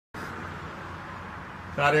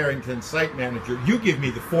Todd Arrington, site manager. You give me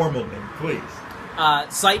the formal name, please.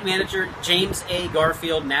 Site manager, James A.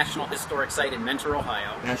 Garfield, National Historic Site in Mentor,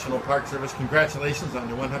 Ohio. National Park Service, congratulations on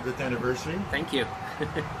the 100th anniversary. Thank you.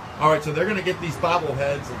 All right, so they're going to get these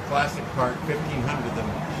bobbleheads of Classic Park, 1,500 of them.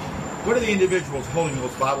 What do the individuals holding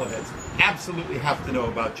those bobbleheads absolutely have to know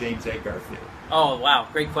about James A. Garfield? Oh, wow.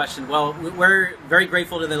 Great question. Well, we're very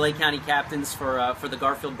grateful to the Lake County captains for the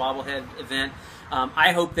Garfield bobblehead event.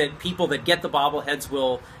 I hope that people that get the bobbleheads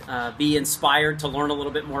will be inspired to learn a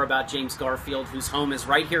little bit more about James Garfield, whose home is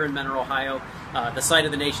right here in Mentor, Ohio, the site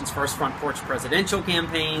of the nation's first front porch presidential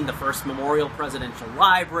campaign, the first memorial presidential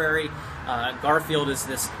library. Garfield is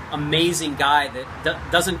this amazing guy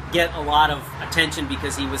that doesn't get a lot of attention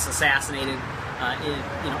because he was assassinated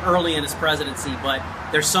early in his presidency, but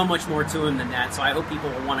there's so much more to him than that. So I hope people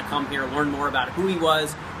will want to come here, learn more about who he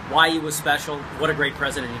was, why he was special, what a great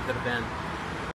president he could have been.